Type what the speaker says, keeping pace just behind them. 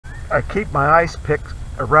I keep my ice picks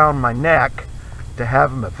around my neck to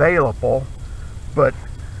have them available, but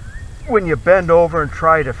when you bend over and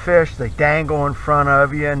try to fish, they dangle in front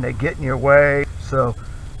of you and they get in your way. So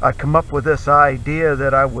I come up with this idea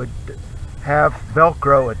that I would have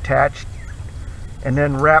Velcro attached and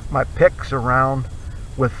then wrap my picks around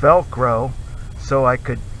with Velcro so I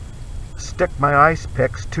could stick my ice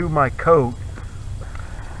picks to my coat.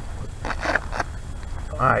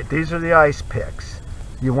 Alright, these are the ice picks.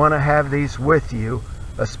 You want to have these with you,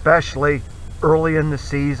 especially early in the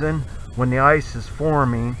season when the ice is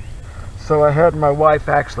forming. So I had my wife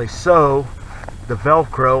actually sew the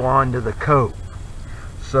Velcro onto the coat.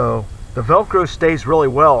 So the Velcro stays really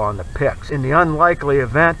well on the picks. In the unlikely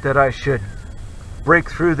event that I should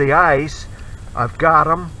break through the ice, I've got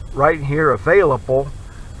them right here available,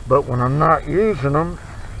 but when I'm not using them,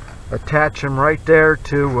 attach them right there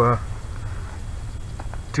to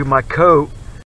my coat